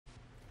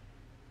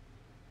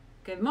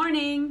Good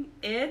morning.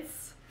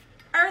 It's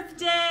Earth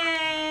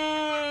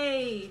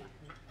Day.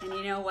 And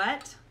you know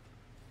what?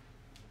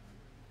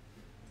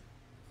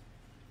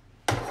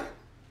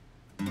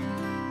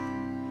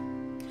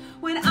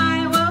 When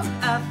I woke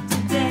up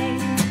today,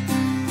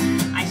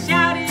 I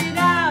shouted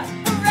out,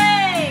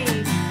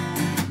 hooray!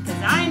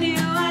 'Cause I knew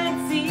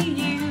I'd see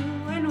you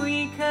and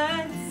we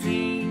could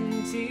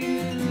sing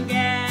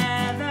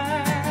together.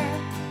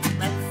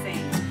 Let's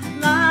sing.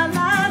 La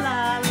la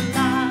la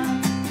la.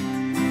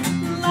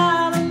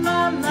 La la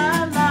la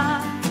la la.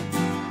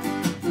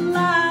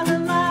 La la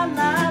la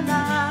la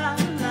la.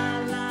 La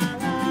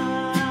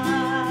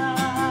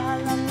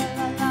la la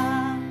la la.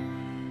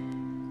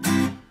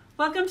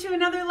 Welcome to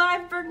another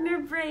live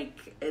Berkner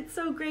break. It's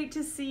so great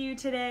to see you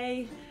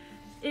today.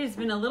 It has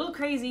been a little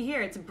crazy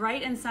here. It's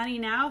bright and sunny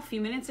now. A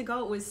few minutes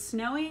ago it was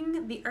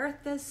snowing. The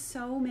earth does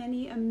so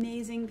many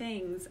amazing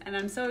things, and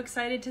I'm so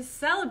excited to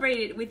celebrate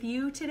it with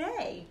you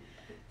today.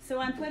 So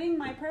I'm putting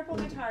my purple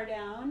guitar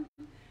down,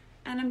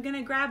 and I'm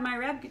gonna grab my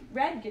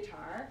red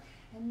guitar,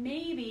 and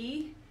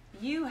maybe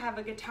you have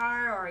a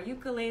guitar or a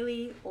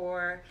ukulele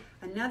or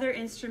another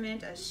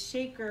instrument, a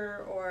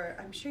shaker, or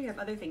I'm sure you have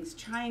other things,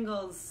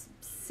 triangles,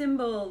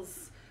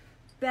 cymbals,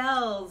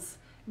 bells.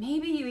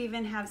 Maybe you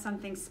even have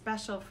something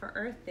special for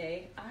Earth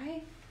Day.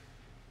 I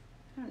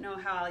don't know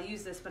how I'll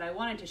use this, but I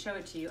wanted to show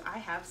it to you. I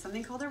have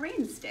something called a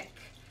rain stick.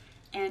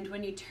 And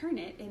when you turn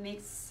it, it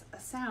makes a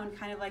sound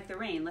kind of like the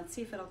rain. Let's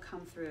see if it'll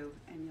come through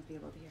and you'll be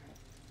able to hear it.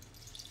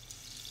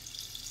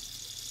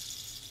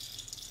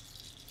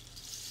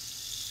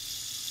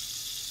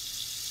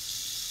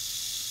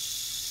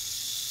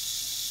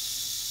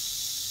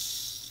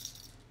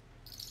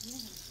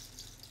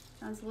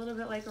 Sounds a little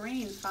bit like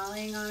rain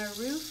falling on a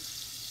roof.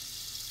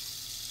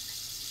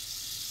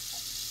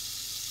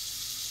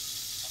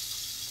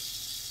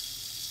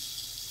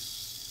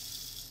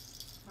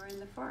 Or in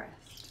the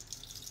forest.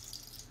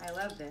 I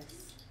love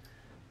this.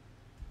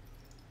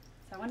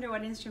 So I wonder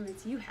what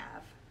instruments you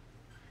have.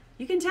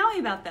 You can tell me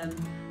about them.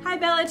 Hi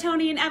Bella,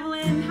 Tony, and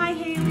Evelyn. Hi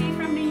Haley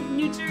from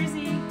New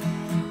Jersey.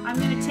 I'm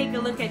gonna take a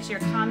look at your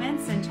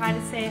comments and try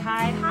to say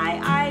hi. Hi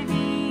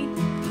Ivy.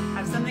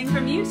 Have something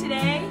from you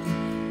today.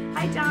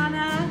 Hi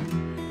Donna,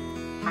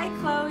 hi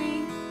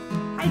Chloe,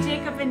 hi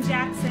Jacob and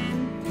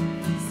Jackson.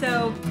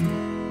 So,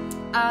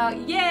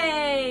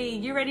 yay,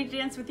 you're ready to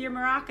dance with your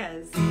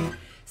maracas.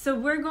 So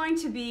we're going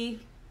to be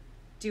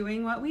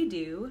doing what we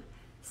do,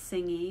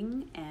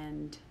 singing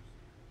and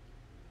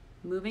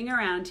moving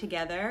around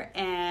together.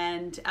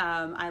 And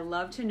I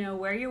love to know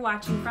where you're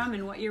watching from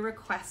and what your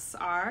requests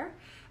are.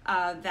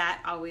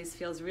 That always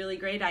feels really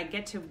great. I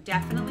get to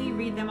definitely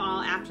read them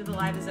all after the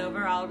live is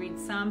over. I'll read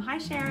some. Hi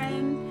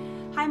Sharon.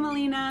 Hi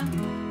Melina,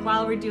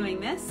 while we're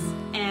doing this,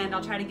 and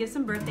I'll try to give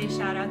some birthday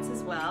shout outs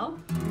as well.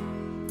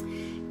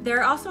 There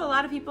are also a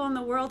lot of people in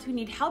the world who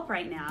need help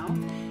right now,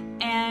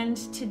 and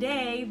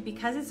today,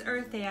 because it's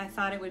Earth Day, I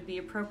thought it would be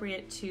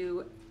appropriate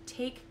to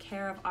take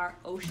care of our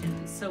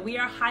oceans. So we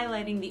are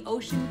highlighting the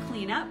ocean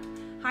cleanup.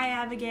 Hi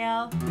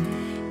Abigail.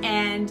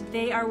 And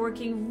they are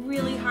working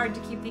really hard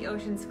to keep the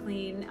oceans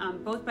clean,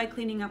 both by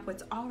cleaning up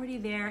what's already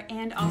there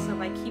and also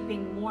by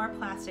keeping more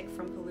plastic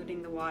from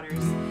polluting the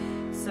waters.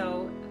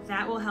 So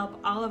that will help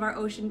all of our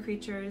ocean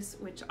creatures,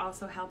 which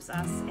also helps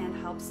us and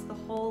helps the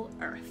whole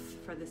Earth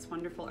for this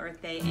wonderful Earth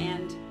Day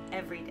and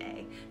every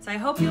day. So I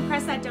hope you'll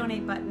press that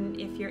donate button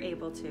if you're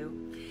able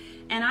to.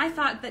 And I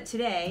thought that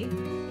today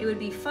it would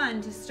be fun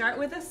to start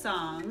with a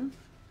song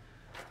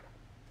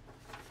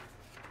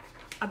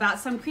about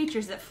some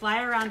creatures that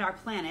fly around our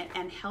planet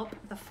and help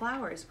the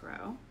flowers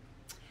grow.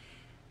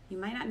 You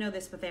might not know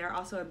this, but they are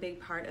also a big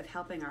part of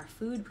helping our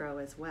food grow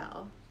as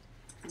well.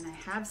 And I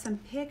have some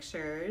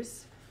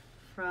pictures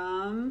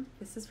from,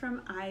 this is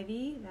from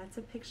Ivy. That's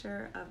a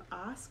picture of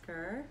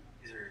Oscar.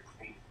 These are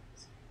clean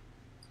ones.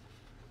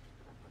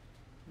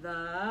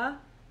 The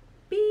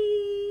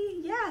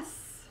bee,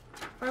 yes,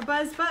 or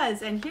Buzz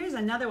Buzz. And here's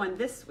another one.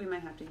 This, we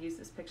might have to use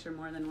this picture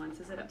more than once.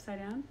 Is it upside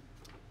down?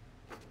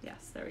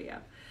 Yes, there we go.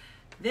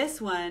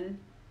 This one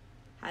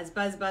has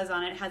Buzz Buzz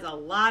on it. It has a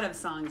lot of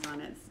songs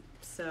on it.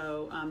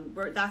 So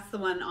that's the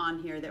one on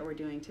here that we're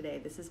doing today.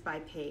 This is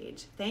by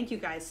Paige. Thank you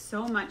guys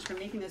so much for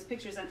making those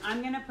pictures. And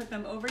I'm going to put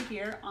them over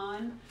here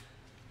on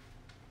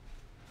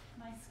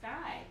my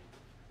sky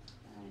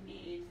that I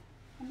made.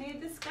 I made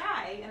the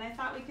sky, and I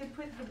thought we could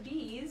put the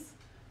bees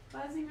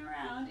buzzing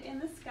around in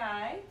the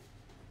sky.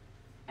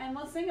 And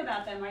we'll sing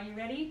about them. Are you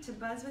ready to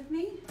buzz with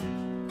me?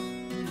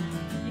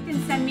 You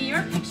can send me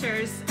your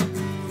pictures.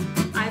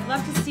 I'd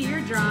love to see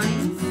your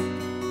drawings,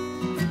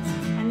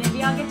 and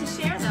maybe I'll get to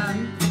share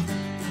them.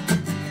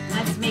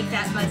 Let's make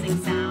that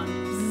buzzing sound.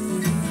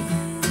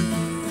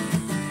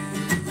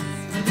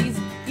 For these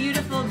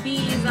beautiful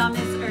bees on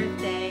this Earth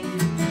Day.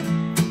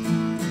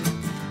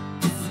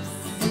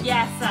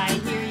 Yes, I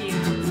hear you.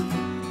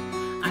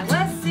 I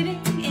was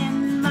sitting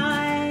in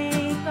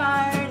my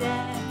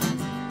garden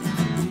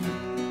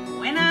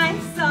when I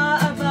saw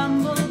a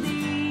bumblebee.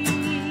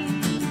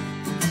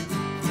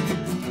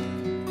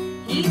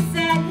 He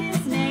said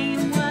his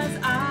name was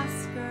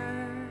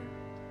Oscar.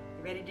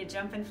 You ready to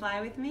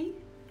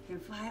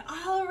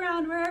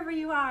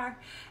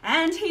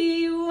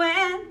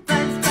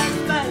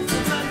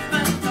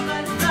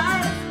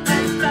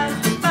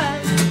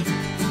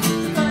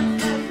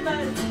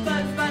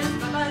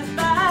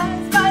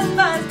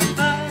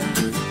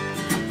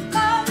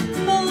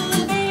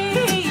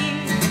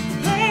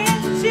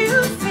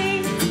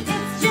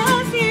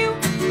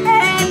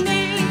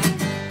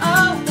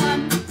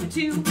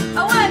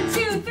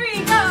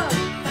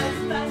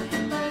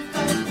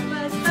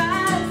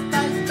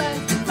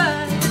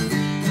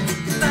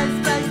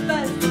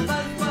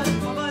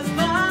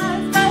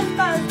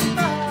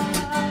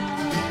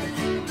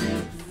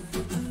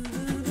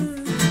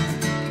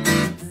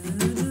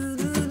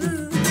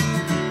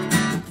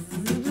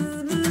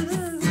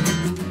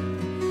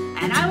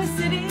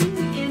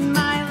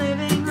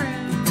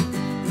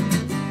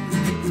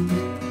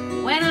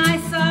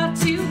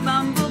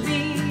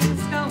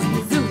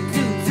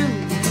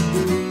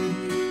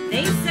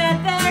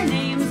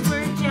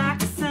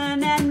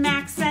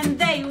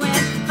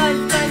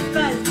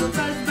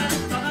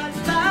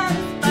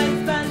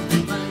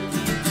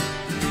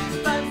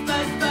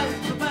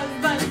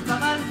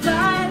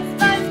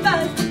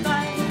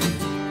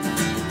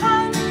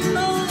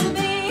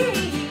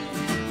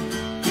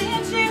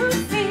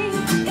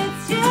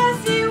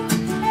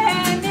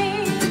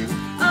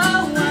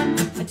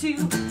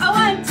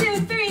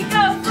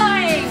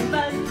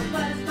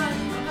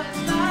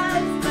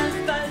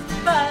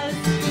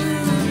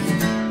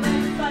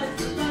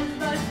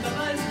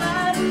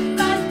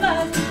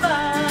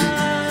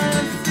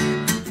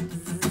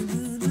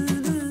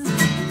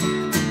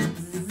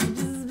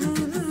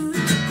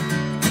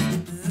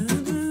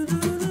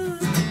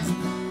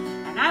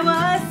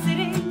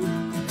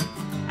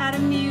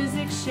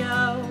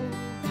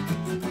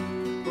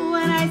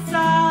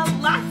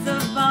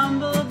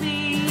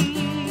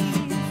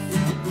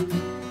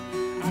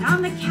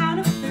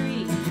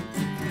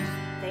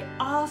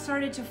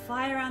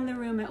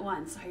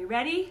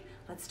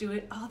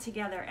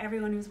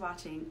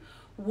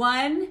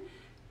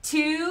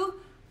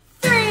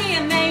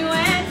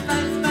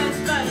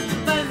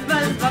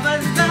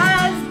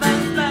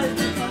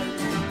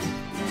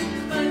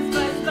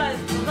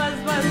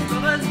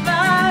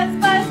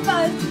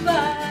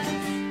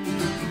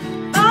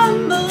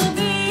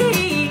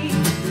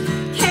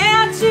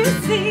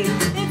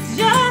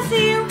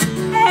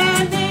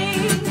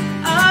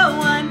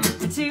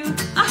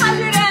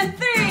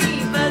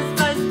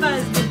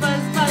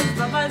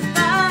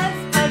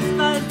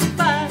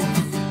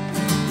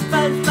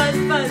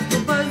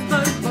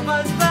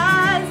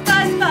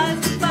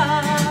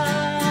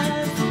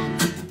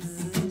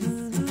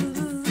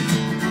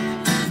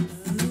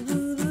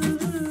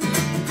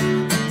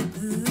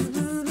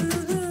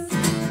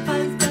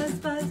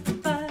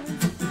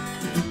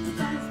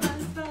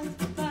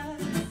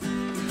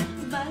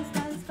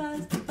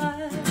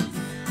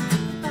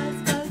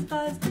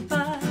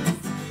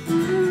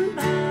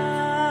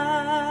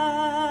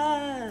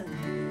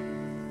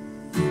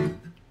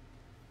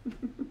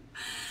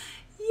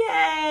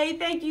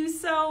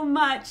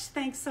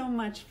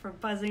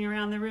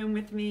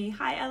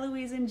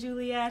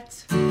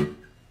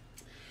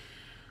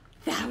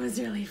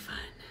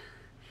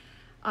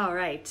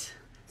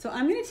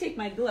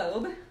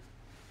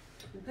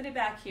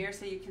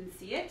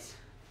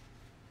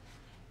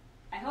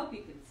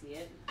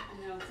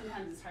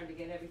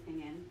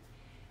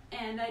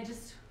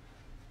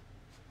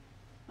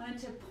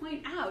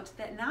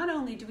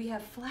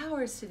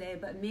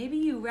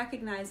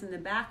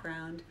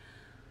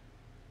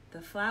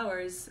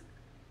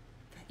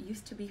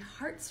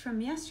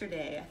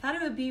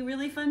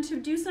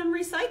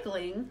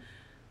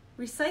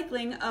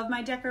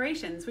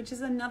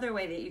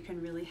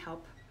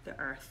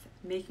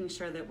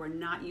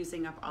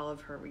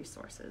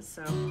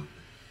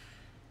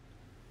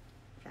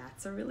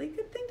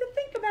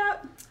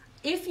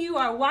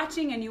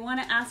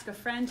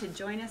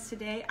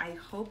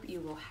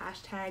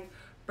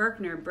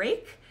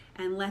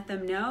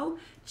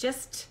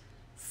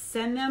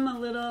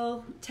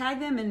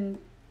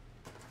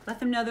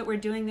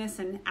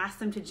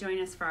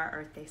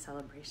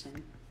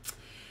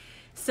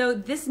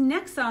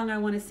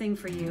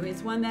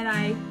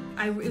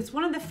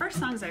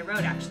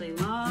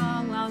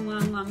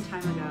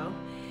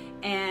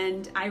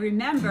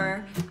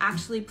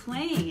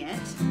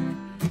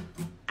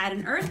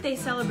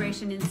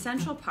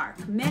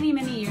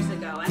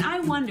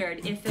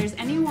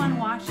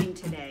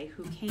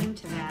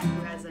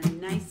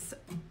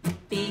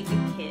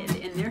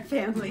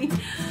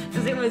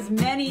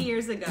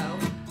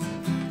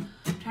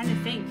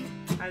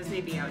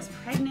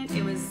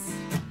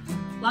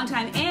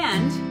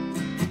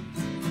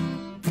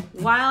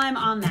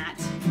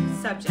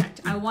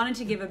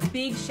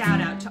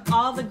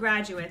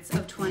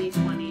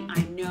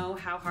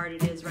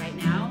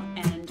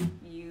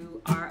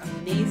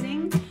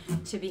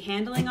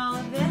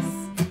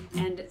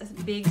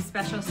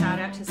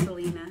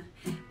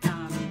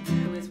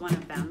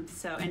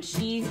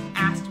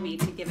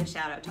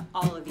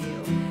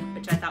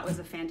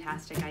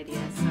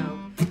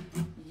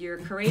You're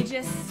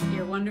courageous,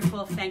 you're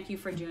wonderful, thank you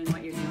for doing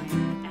what you're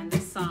doing. And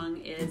this song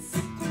is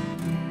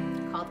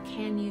called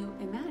Can You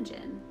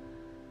Imagine?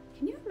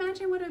 Can you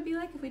imagine what it would be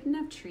like if we didn't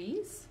have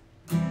trees?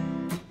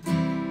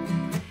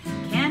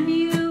 Can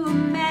you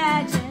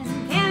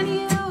imagine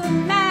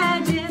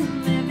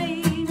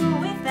living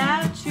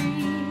without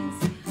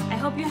trees? I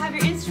hope you have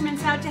your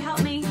instruments out to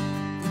help me.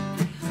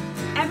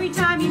 Every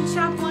time you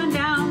chop one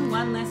down,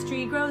 one less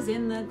tree grows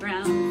in the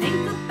ground.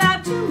 Think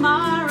about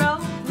tomorrow,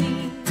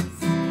 please.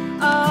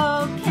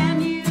 Oh, can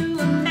you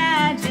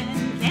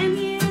imagine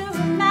living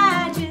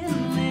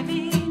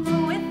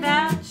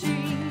without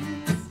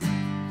trees?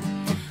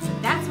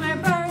 That's where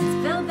birds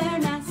build their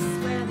nests,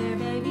 where their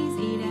babies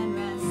eat and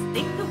rest.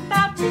 Think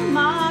about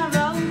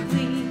tomorrow,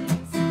 please.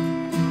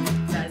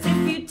 'Cause if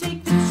you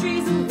take the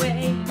trees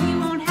away, we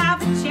won't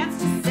have a chance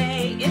to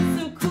say it's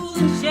so cool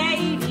and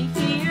shady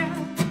here.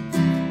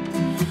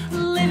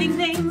 Living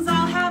things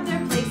all have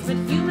their place, but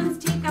humans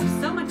take up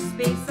so much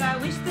space. I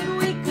wish that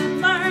we could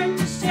learn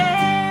to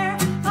share.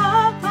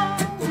 Oh,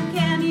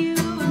 can you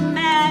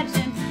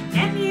imagine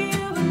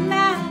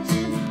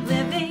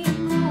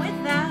living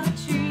without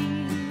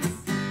trees?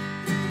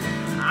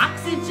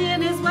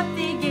 Oxygen is what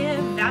they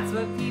give, that's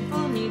what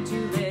people need to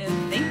live.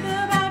 Think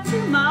about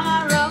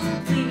tomorrow,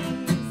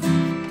 please.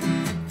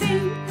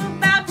 Think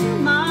about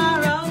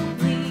tomorrow,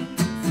 please.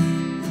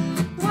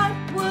 What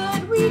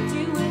would we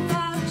do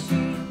without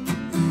trees?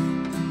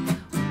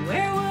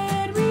 Where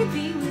would we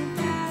be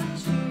without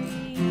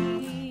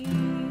trees?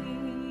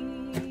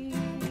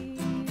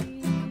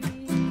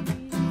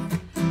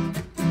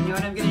 You know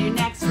what I'm gonna do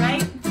next,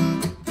 right?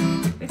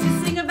 We have to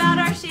sing about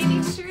our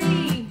shady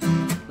tree.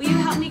 Will you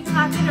help me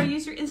clap it or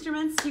use your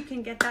instruments? You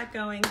can get that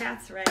going,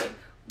 that's right.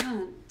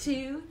 1,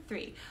 2,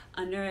 3.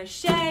 Under a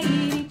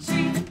shady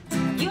tree,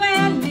 you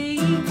and me,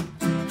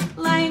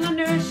 lying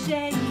under a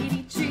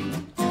shady tree,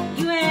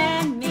 you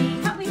and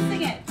me. Help me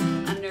sing it.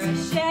 Under a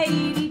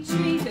shady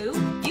tree, who?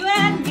 You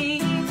and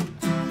me,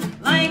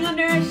 lying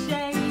under a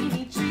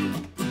shady tree,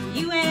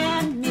 you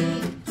and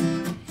me.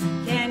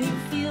 Can you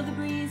feel the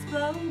breeze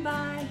blow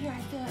by? Here,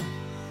 I feel it.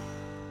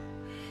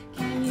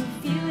 Can you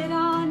feel it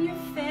on your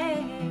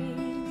face?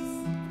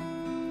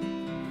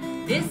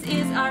 This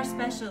is our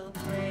special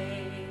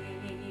place.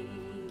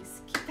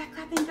 Keep that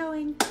clapping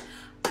going.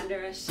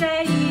 Under a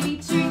shady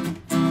tree,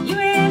 you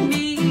and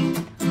me,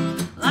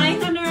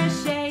 lying under a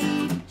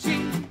shady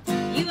tree,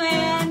 you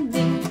and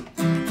me.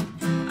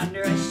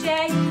 Under a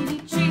shady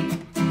tree,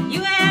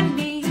 you and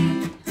me,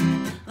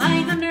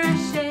 lying under a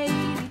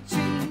shady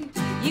tree,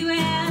 you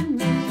and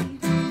me.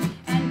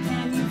 And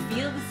can you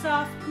feel the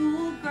soft,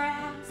 cool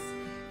grass?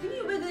 Can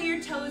you wiggle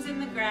your toes in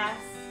the grass?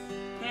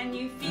 Can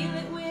you feel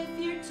it with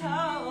your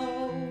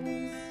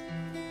toes?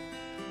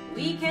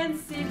 We can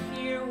sit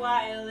here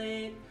while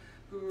it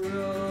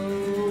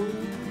grows.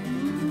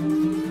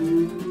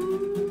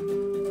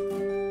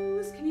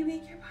 Can you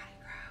make your body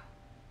grow?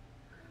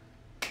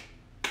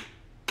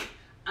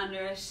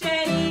 Under a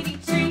shady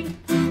tree,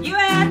 you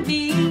and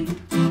me,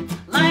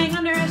 lying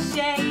under a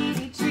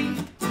shady tree,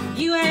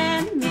 you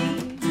and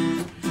me.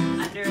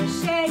 Under a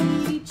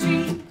shady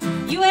tree,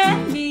 you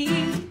and me,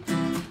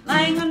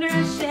 lying under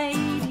a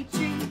shady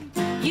tree,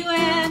 you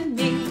and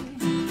me.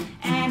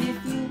 And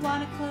if you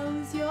want to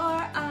close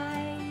your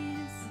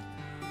eyes,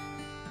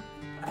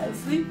 I'll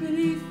sleep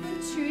beneath the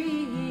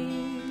tree.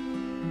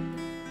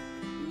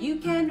 You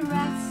can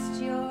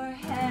rest your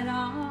head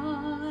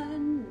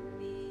on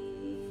me.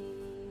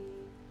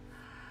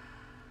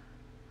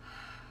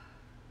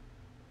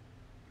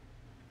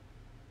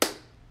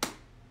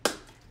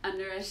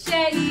 Under a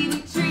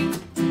shady tree,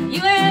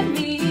 you and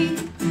me,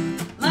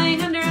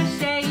 lying under a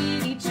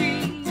shady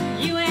tree,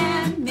 you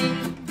and me.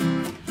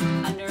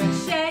 Under a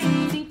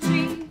shady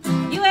tree,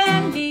 you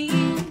and me,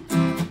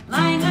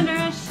 lying under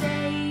a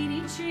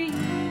shady tree,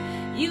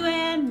 you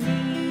and me.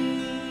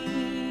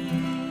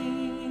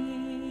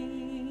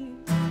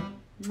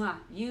 Mwah,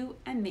 you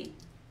and me.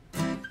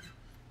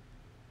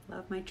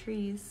 Love my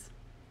trees.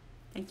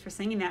 Thanks for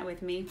singing that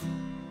with me.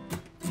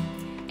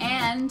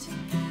 And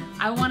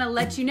I want to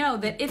let you know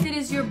that if it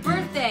is your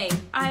birthday,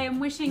 I am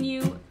wishing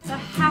you the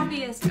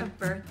happiest of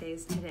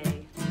birthdays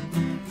today.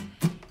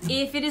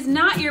 If it is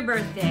not your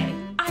birthday,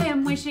 I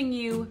am wishing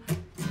you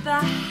the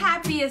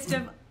happiest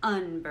of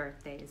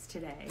unbirthdays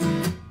today.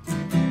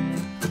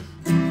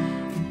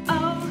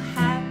 Oh,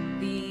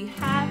 happy,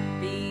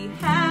 happy,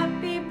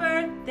 happy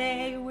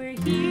birthday. We're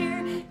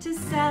here to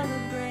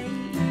celebrate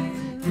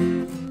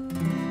you.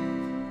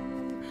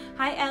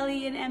 Hi,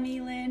 Ellie and Emmy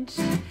Lynch.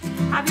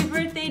 Happy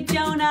birthday,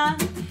 Jonah.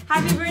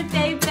 Happy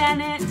birthday,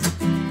 Bennett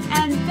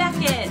and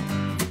Beckett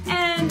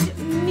and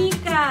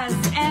Mika's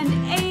and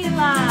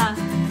Ayla.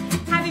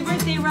 Happy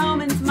birthday,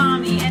 Roman's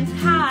mommy and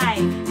Kai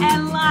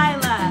and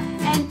Lila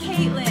and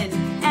Caitlin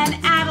and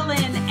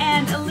Adeline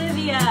and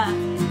Olivia.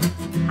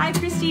 Hi,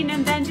 Christine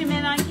and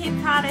Benjamin on Cape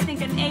Cod. I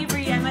think and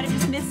Avery. I might have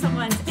just missed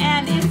someone's.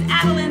 And it's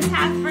Adeline's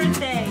half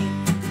birthday.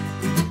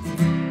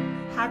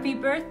 Happy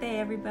birthday,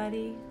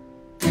 everybody.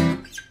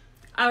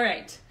 All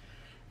right.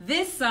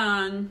 This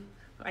song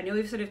I know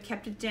we've sort of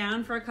kept it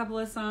down for a couple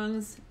of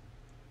songs.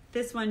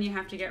 This one you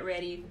have to get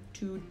ready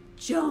to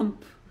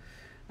jump.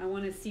 I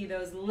want to see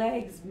those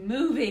legs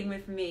moving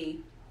with me.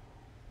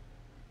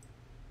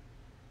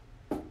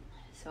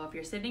 So if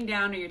you're sitting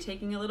down or you're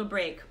taking a little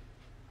break,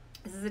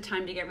 this is the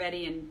time to get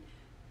ready and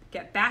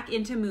get back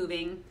into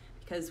moving,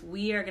 because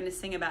we are going to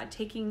sing about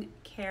taking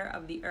care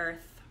of the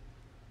earth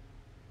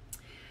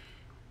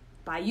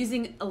by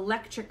using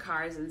electric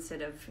cars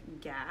instead of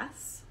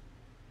gas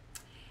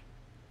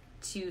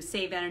to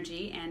save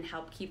energy and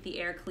help keep the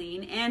air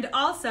clean. And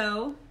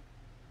also,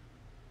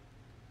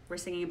 we're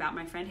singing about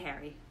my friend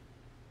Harry,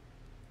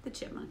 the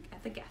chipmunk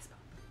at the gas pump.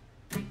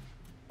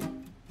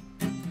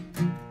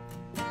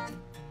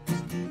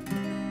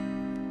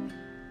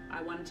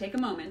 I want to take a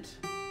moment,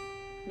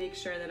 make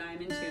sure that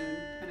I'm in tune,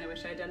 and I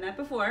wish I'd done that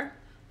before,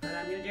 but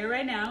I'm going to do it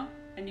right now.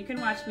 And you can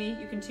watch me.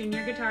 You can tune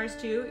your guitars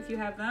too if you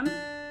have them.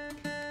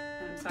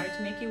 And I'm sorry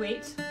to make you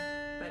wait,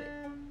 but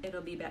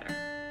it'll be better.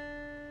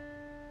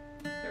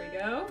 There we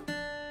go.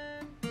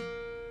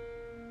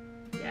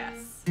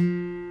 Yes.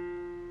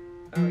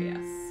 Oh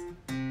yes.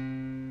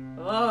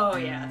 Oh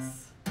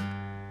yes.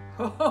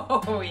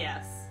 Oh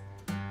yes.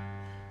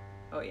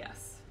 Oh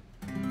yes.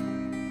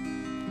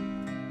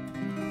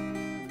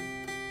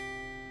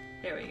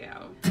 There we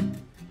go.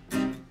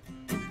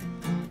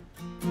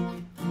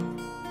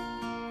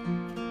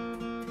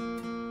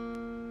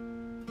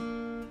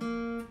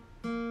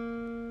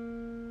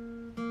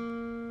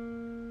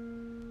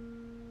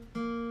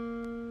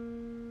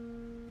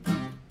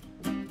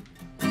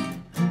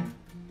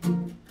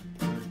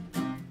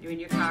 You in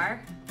your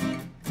car?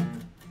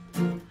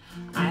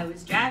 I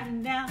was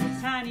driving down a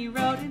tiny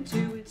road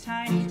into a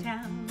tiny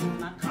town.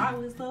 My car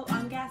was low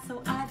on gas,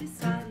 so I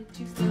decided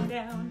to slow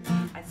down.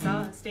 I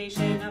saw a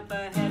station up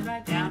ahead,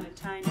 right down a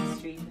tiny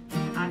street.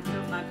 I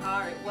filled my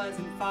car, it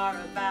wasn't far,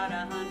 about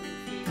 100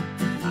 feet.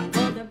 I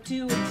pulled up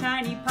to a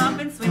tiny pump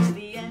and switched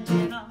the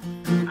engine off.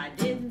 I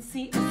didn't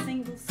see a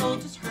single soul,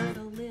 just heard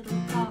a little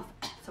cough.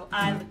 So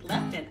I looked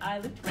left and I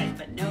looked right,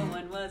 but no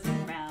one was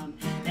around.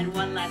 Then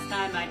one last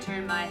time I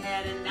turned my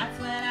head, and that's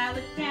when I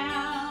looked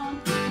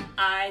down.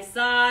 I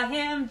saw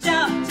him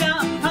jump,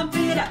 jump, pump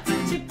it up.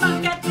 A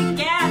chipmunk at the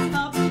gas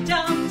pump.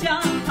 Jump,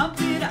 jump,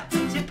 pump it up.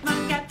 A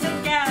chipmunk at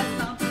the gas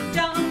pump.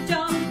 Jump,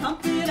 jump,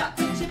 pump it up.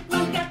 A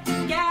chipmunk at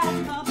the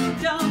gas pump.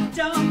 Jump,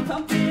 jump,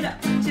 pump it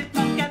up. A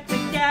chipmunk at the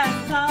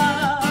gas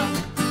pump.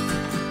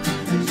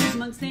 The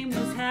chipmunk's name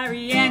was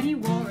Harry, and he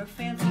wore a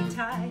fancy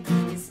tie.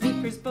 His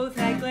sneakers both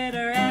had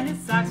glitter, and his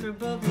socks were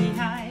both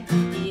knee-high.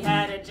 He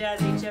had a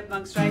jazzy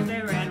chipmunk stripe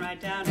that ran right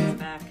down his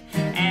back,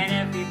 and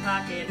every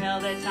pocket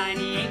held a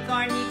tiny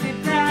acorn he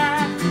could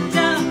crack.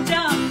 Jump,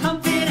 jump,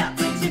 pump it up.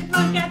 A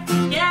chipmunk at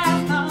the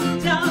gas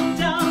pump. Jump,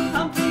 jump,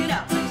 pump it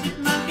up. A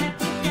chipmunk at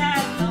the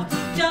gas pump.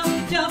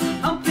 Jump,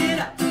 jump, pump it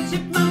up. A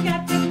chipmunk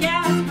at the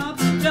gas pump.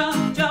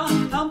 Jump,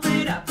 jump, pump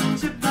it up. A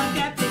chipmunk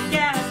at the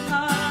gas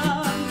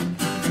pump.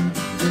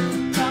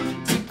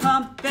 Pumpty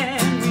pump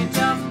and we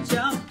jump,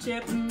 jump,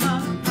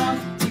 chipmunk.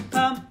 Pumpty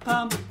pump,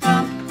 pump,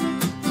 pump.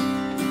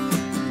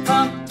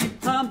 Pumpty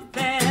pump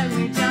and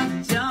we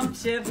jump, jump,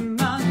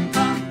 chipmunk.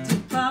 Pumpty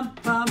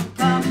pump, pump,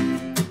 pump.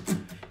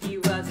 He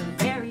was a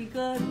very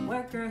good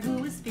worker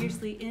who was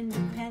fiercely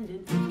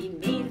independent. He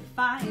made a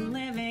fine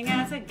living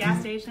as a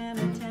gas station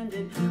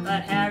attendant.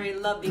 But Harry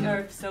loved the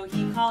earth, so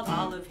he called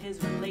all of his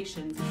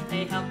relations.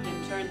 They helped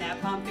him turn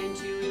that pump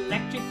into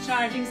electric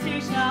charging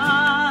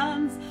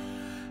stations.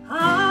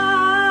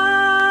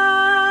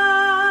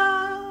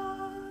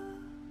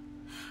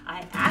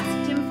 I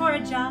asked him for a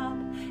job,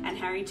 and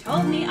Harry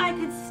told me I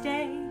could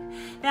stay.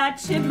 That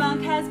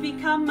chipmunk has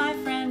become my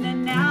friend,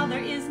 and now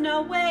there is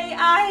no way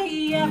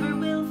I ever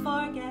will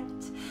forget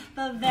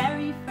the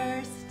very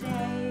first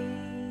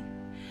day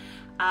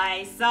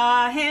I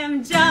saw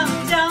him jump,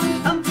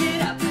 jump, pump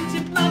it up. A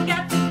chipmunk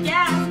at the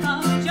gas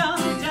pump.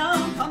 Jump,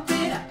 jump, pump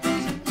it up.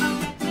 A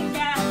chipmunk at the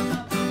gas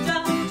pump.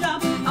 Jump,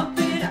 jump, pump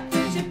it up.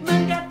 A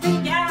chipmunk at the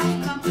gas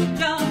pump.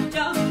 Jump,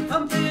 jump,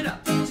 pump it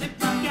up. A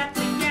chipmunk at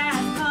the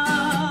gas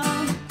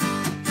pump.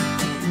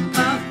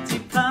 Pumpty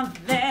pump,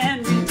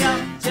 then we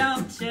jump,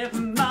 jump,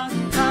 chipmunk.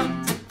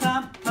 Pumpty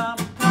pump,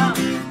 pump, pump.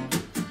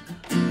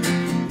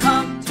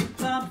 Pumpty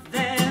pump,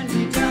 then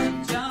we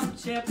jump, jump,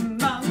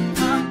 chipmunk.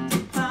 Pumpty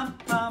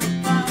pump, pump,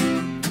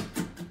 pump.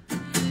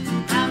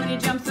 How many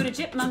jumps would a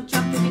chipmunk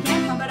jump if he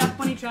can't pump it up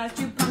when he tries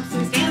to pump? So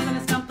he stands on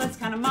a stump, let's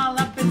count 'em all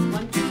up. It's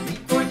 1, 2, 3,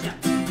 4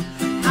 jumps.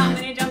 How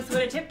many jumps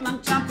would a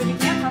chipmunk jump if he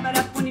can't pump it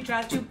up when he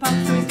tries to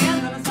pump? So he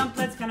stands on a stump,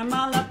 let's count 'em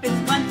all up.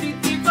 It's 1, 2,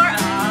 3, 4.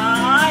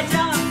 Ah,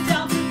 jump,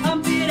 jump,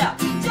 pump it up.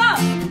 Jump,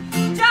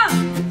 jump,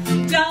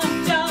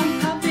 jump,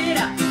 jump, pump it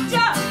up.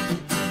 Jump,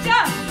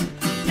 jump,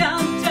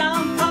 jump,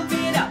 jump, pump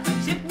it up. A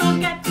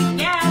chipmunk at the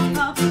gas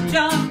pump.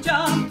 Jump,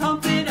 jump,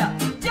 pump it up.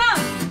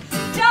 Jump,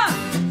 jump,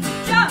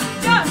 jump,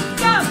 jump,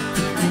 jump.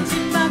 A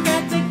chipmunk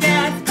at the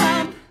gas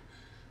pump.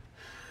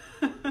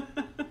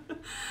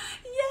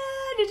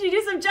 Yeah, did you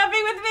do some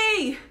jumping with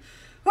me?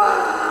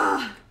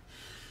 Ah.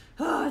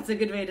 Oh, it's a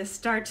good way to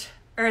start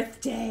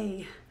Earth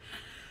Day.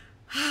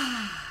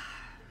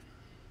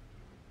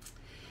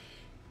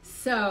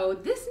 So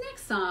this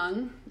next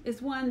song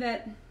is one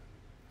that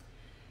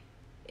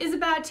is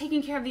about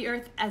taking care of the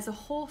earth as a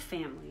whole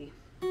family.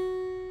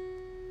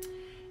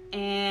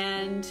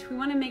 And we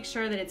want to make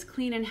sure that it's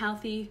clean and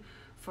healthy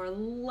for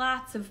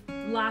lots of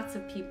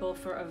people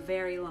for a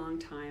very long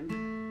time.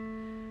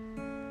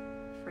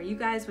 For you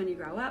guys when you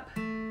grow up,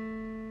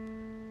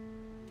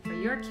 for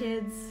your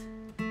kids.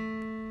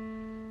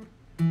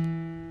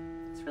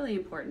 It's really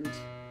important.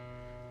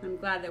 I'm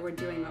glad that we're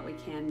doing what we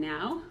can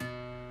now.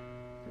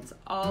 It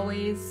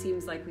always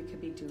seems like we could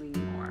be doing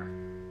more.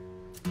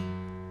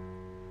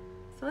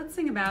 So let's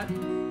sing about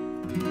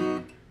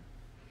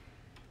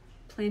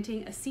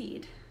planting a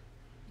seed.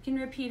 You can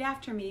repeat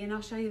after me and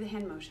I'll show you the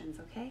hand motions,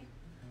 okay?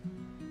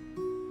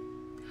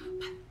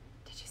 But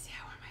did you see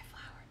I wore my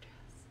flower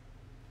dress?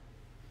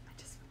 I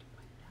just want to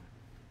point it out.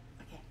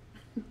 Okay.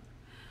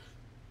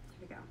 Here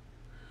we go.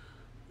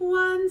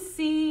 One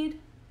seed,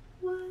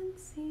 one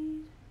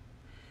seed.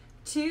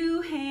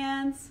 Two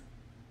hands,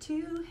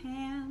 two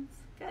hands.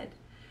 Good.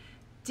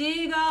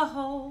 Dig a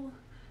hole,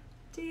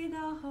 dig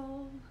a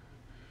hole.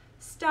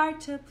 Start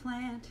to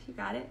plant. You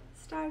got it?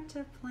 Start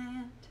to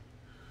plant.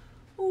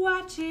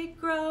 Watch it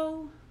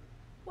grow,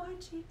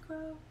 watch it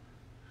grow.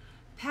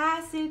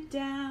 Pass it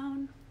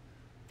down,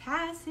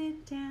 pass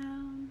it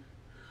down.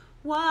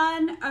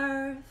 One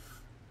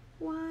earth,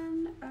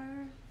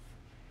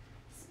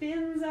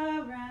 spins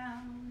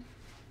around,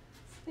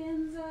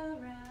 spins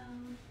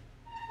around.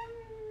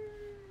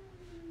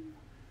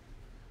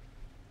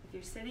 If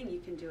you're sitting, you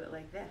can do it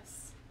like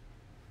this.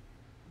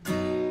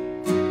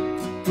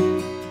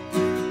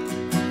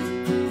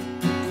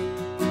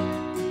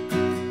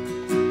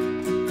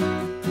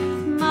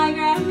 My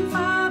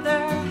grandfather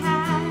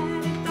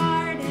had a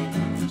garden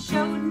and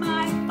showed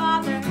my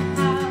father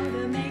how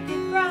to make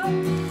it grow.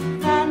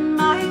 Then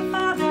my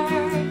father,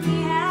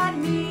 he had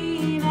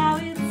me. Now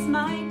it's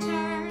my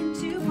turn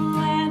to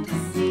plant a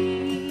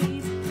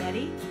seed.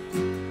 Ready?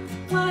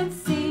 One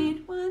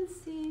seed,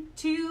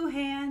 two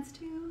hands,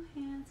 two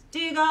hands.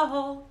 Dig a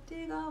hole,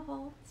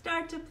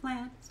 start to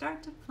plant,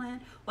 start to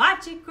plant.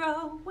 Watch it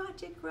grow,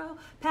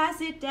 pass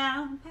it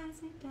down,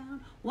 pass it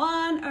down.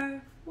 One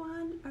earth,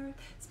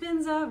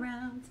 spins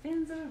around,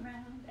 spins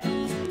around.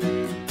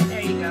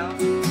 There you go.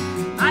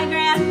 My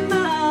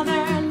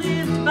grandmother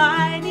lived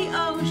by the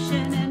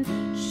ocean and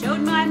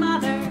showed my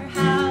mother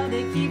how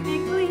to keep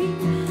it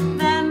clean.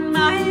 Then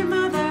my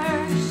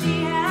mother,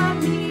 she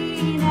had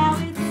me. Now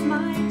it's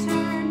my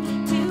turn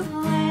to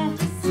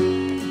plant a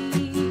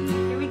seed.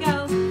 Here we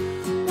go.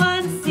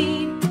 One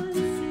seed,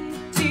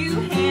 two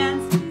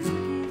hands,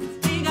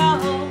 dig a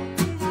hole,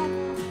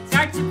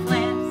 start to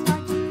plant,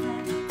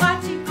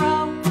 watch it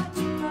grow,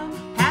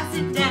 pass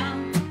it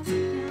down,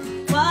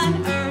 one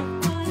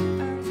earth,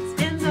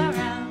 spins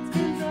around,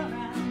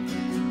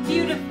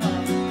 beautiful.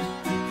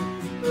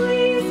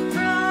 Please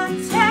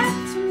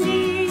protect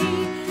me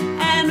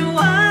and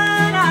what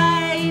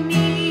I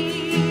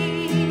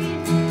need,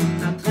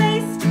 a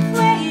place to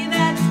play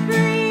that's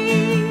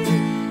green,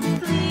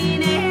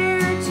 clean air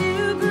to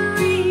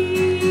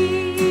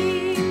breathe.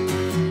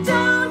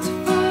 Don't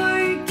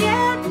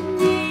forget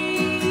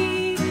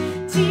me,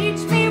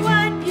 teach me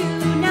what you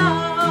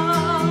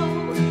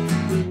know.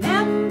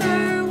 Remember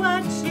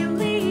what you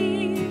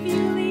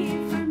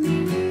leave for me.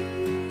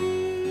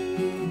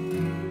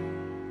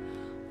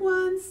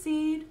 One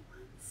seed,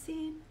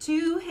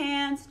 two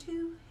hands,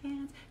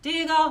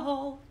 dig a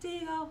hole,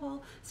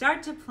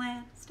 start to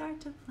plant,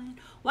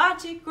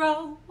 watch it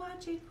grow,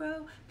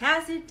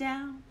 pass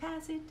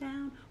it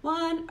down,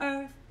 one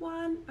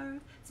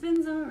earth,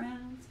 spins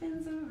around.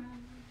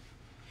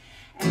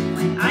 And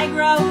when I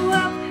grow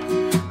up,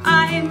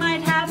 I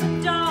might have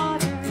a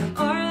daughter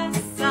or a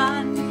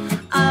son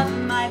of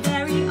my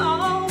very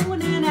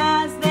own, and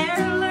as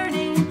they're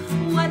learning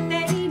what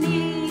they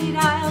need,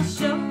 I'll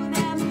show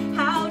them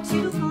how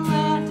to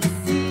plant a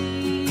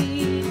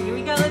seed. Here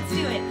we go, let's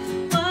do it.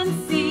 One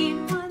seed,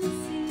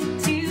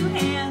 two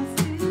hands,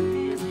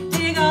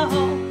 dig a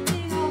hole,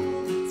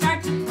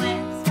 start to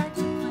plant,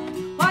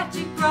 watch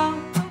it grow,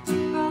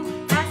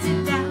 pass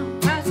it down,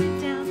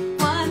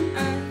 one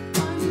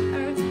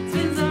earth,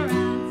 spins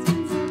around,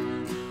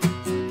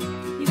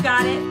 you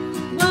got it.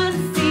 One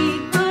seed,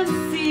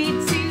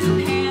 two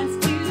hands,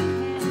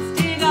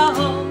 dig a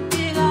hole,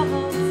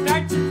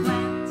 start to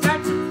plant,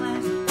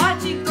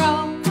 watch it grow,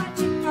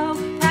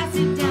 pass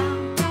it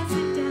down,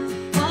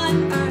 one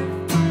earth,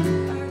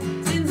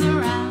 spins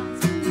around,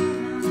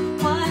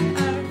 one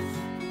earth,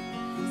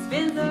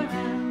 spins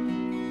around,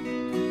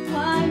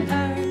 one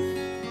earth,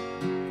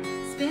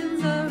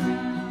 spins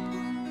around.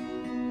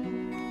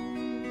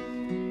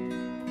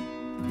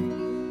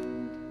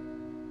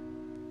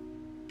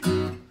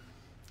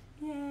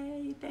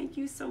 Yay, thank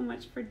you so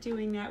much for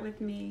doing that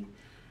with me.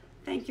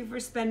 Thank you for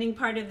spending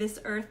part of this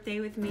Earth Day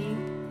with me.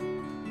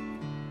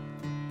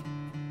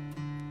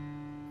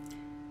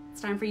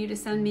 It's time for you to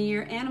send me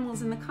your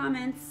animals in the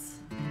comments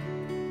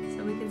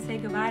so we can say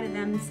goodbye to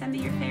them. Send me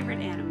your favorite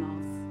animals.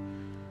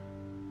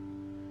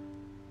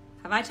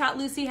 Have I taught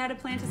Lucy how to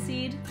plant a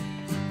seed?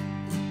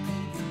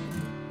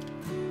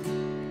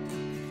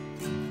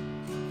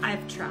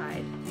 I've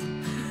tried.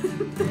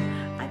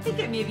 I think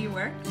it maybe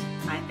worked.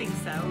 I think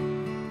so.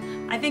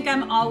 I think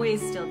I'm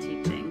always still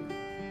teaching,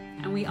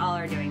 and we all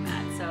are doing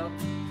that, so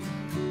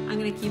I'm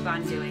gonna keep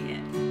on doing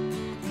it.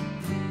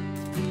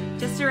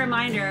 Just a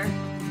reminder,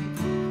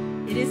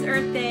 it is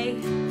Earth Day,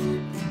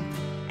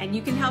 and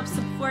you can help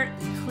support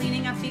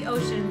cleaning up the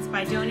oceans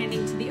by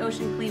donating to the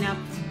ocean cleanup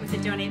with the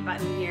donate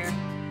button here.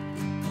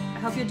 I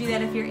hope you'll do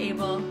that if you're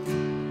able.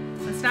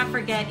 Let's not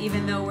forget,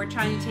 even though we're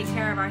trying to take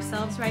care of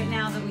ourselves right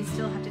now, that we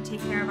still have to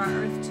take care of our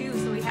Earth too,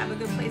 so we have a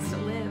good place to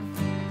live.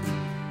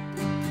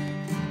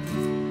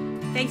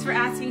 Thanks for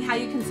asking how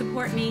you can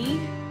support me.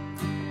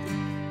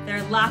 There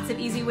are lots of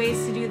easy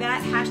ways to do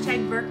that.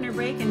 Hashtag Berkner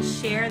Break and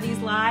share these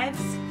lives.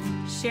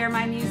 Share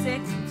my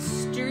music,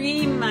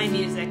 stream my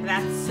music.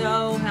 That's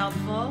so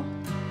helpful.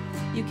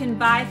 You can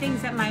buy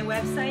things at my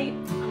website,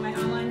 on my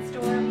online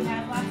store. We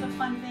have lots of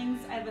fun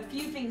things. I have a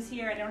few things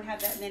here. I don't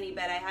have that many,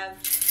 but I have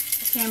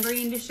a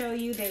tambourine to show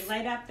you. They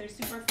light up. They're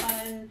super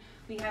fun.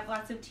 We have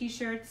lots of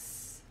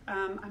t-shirts.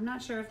 I'm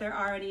not sure if there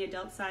are any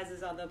adult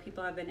sizes, although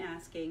people have been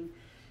asking.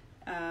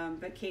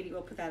 But Katie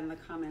will put that in the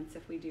comments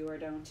if we do or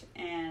don't.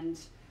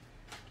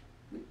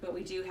 But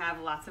we do have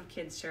lots of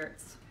kids'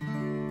 shirts.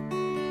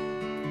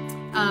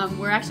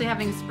 We're actually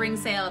having a spring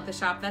sale at the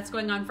shop. That's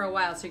going on for a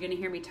while, so you're going to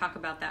hear me talk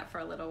about that for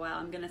a little while.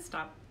 I'm going to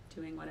stop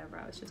doing whatever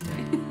I was just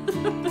doing.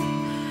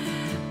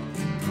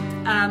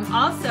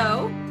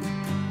 Also,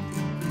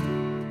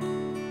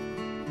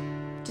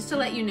 just to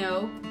let you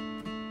know,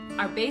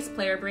 our bass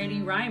player,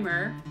 Brady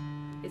Reimer,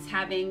 is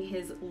having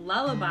his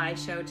lullaby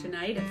show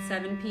tonight at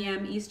 7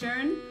 p.m.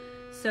 Eastern.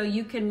 So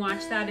you can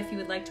watch that if you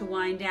would like to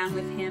wind down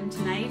with him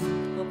tonight.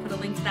 We'll put a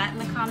link to that in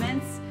the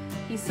comments.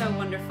 He's so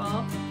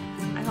wonderful.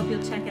 I hope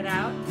you'll check it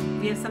out.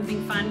 We have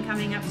something fun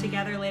coming up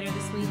together later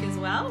this week as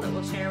well that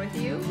we'll share with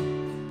you.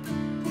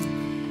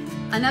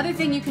 Another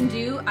thing you can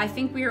do, I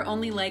think we are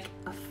only like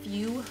a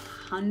few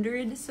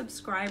hundred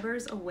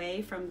subscribers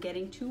away from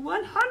getting to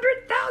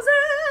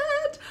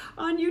 100,000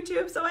 on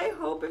YouTube. So I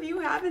hope if you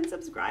haven't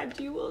subscribed,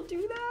 you will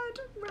do that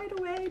right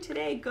away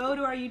today. Go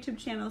to our YouTube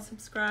channel,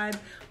 subscribe.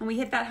 When we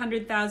hit that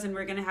 100,000,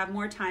 we're gonna have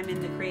more time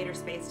in the creator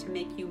space to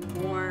make you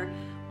more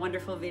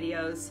wonderful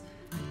videos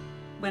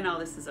when all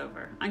this is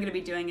over. I'm gonna be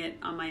doing it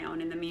on my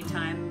own in the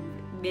meantime,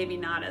 maybe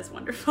not as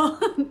wonderful,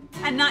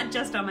 and not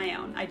just on my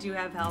own. I do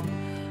have help,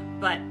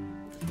 but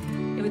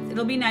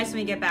it'll be nice when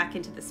we get back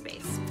into the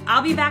space.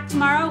 I'll be back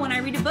tomorrow when I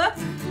read a book.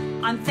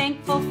 On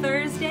Thankful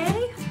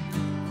Thursday,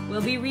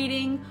 we'll be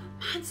reading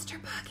Monster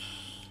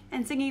Boogie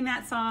and singing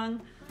that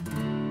song.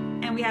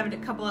 And we have a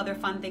couple other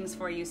fun things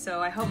for you,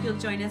 so I hope you'll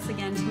join us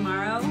again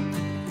tomorrow.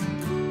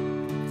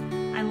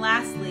 And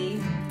lastly,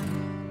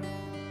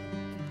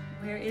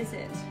 where is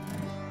it?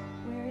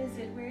 Where is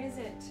it? Where is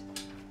it?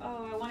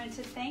 Oh, I wanted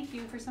to thank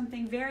you for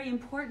something very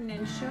important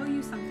and show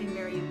you something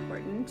very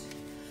important.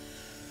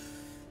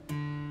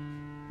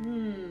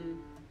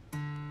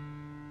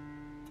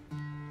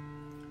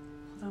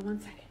 Hold on one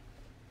second.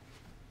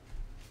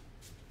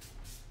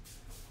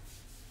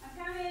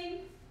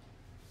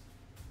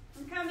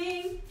 I'm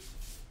coming.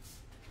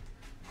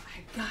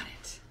 I got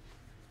it.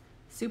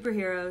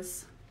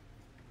 Superheroes,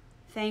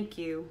 thank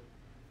you.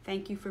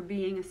 Thank you for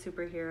being a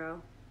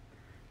superhero.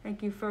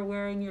 Thank you for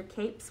wearing your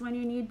capes when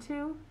you need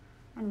to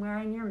and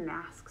wearing your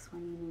masks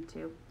when you need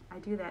to. I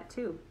do that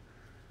too.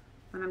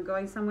 When I'm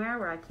going somewhere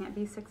where I can't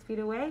be 6 feet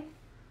away,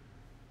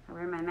 I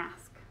wear my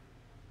mask.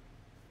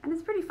 And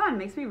it's pretty fun. It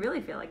makes me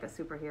really feel like a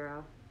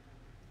superhero.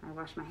 I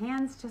wash my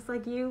hands just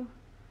like you.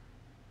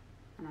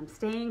 And I'm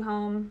staying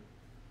home.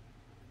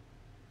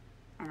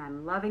 And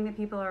I'm loving the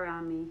people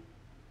around me.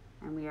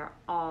 And we are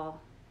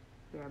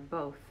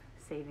both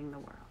saving the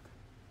world.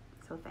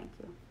 So thank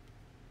you.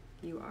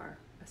 You are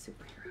a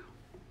superhero.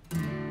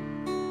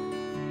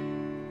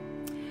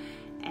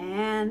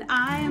 And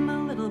I'm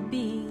a little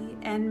bee,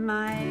 and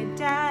my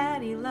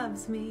daddy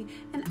loves me,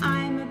 and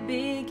I'm a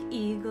big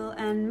eagle,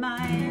 and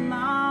my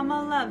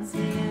mama loves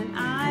me, and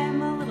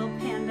I'm a little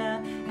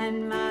panda,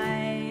 and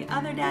my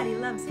other daddy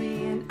loves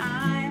me, and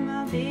I'm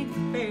a big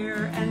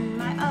bear, and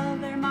my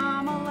other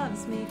mama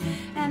loves me,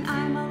 and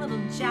I'm a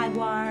little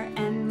jaguar,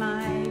 and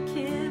my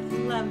kid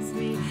loves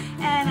me,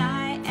 and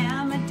I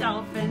am a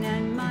dolphin,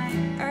 and my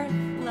earth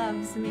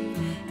loves me,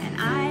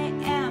 and I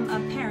am a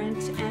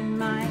parent, and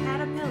my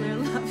caterpillar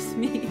loves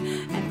me,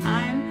 and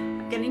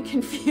I'm getting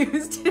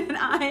confused, and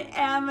I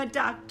am a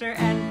doctor,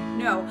 and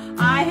no,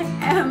 I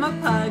am a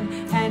pug,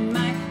 and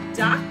my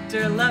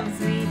doctor loves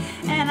me,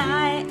 and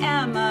I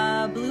am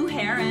a blue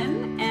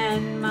heron,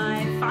 and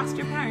my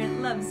foster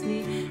parent loves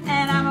me,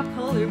 and I'm a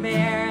polar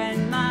bear,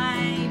 and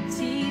my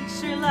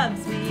teacher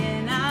loves me,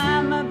 and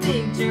I'm a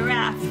big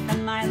giraffe,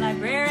 and my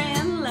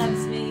librarian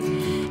loves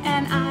me,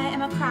 and I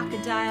am a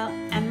crocodile,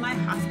 and my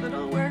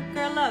hospital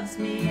worker loves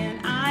me,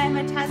 and I'm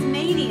a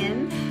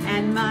Tasmanian,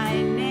 and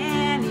my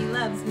nanny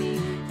loves me,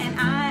 and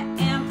I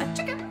am a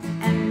chicken,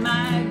 and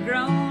my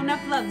grown-up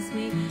loves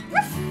me.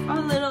 I'm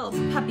a little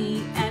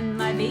puppy, and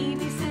my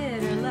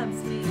babysitter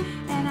loves me,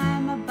 and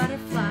I'm a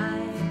butterfly,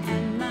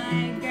 and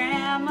my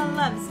grandma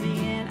loves me,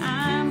 and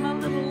I'm a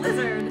little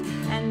lizard,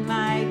 and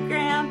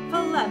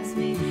loves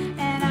me.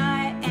 And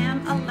I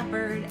am a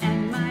leopard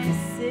and my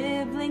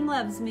sibling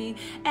loves me.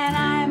 And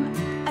I'm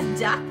a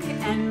duck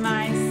and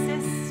my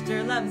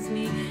sister loves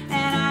me.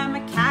 And I'm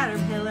a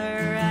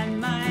caterpillar and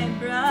my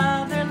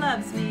brother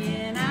loves me.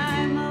 And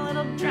I'm a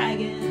little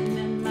dragon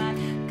and my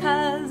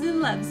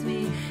cousin loves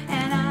me.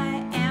 And I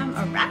am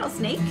a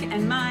rattlesnake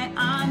and my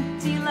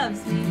auntie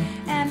loves me.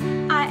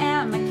 And I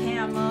am a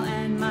camel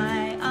and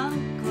my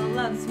uncle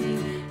loves me.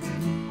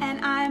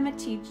 And I'm a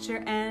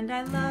teacher and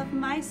I love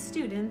my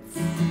students.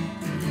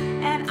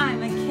 And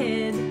I'm a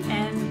kid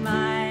and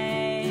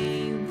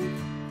my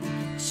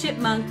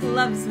chipmunk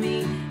loves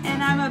me.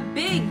 And I'm a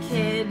big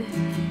kid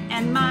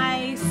and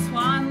my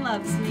swan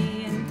loves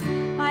me.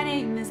 And my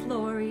name is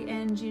Lori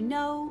and you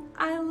know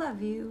I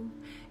love you.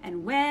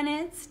 And when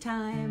it's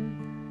time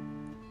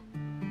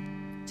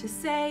to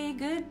say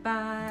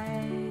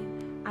goodbye,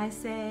 I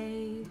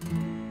say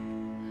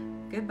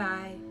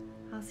goodbye.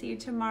 I'll see you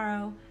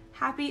tomorrow.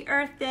 Happy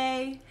Earth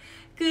Day.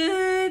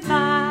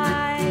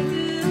 Goodbye,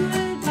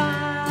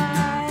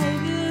 goodbye,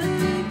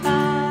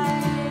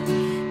 goodbye.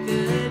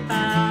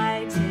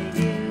 Goodbye to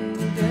you,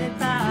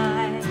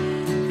 goodbye.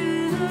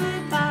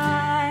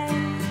 Goodbye,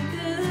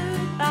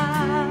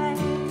 goodbye.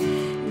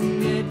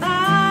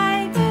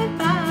 Goodbye,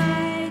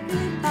 goodbye,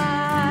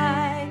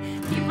 goodbye.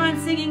 Keep on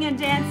singing and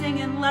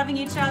dancing and loving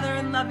each other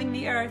and loving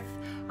the earth.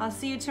 I'll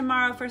see you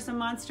tomorrow for some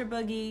Monster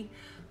Boogie.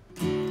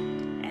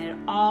 And it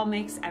all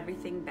makes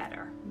everything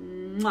better.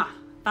 Mwah.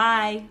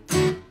 Bye.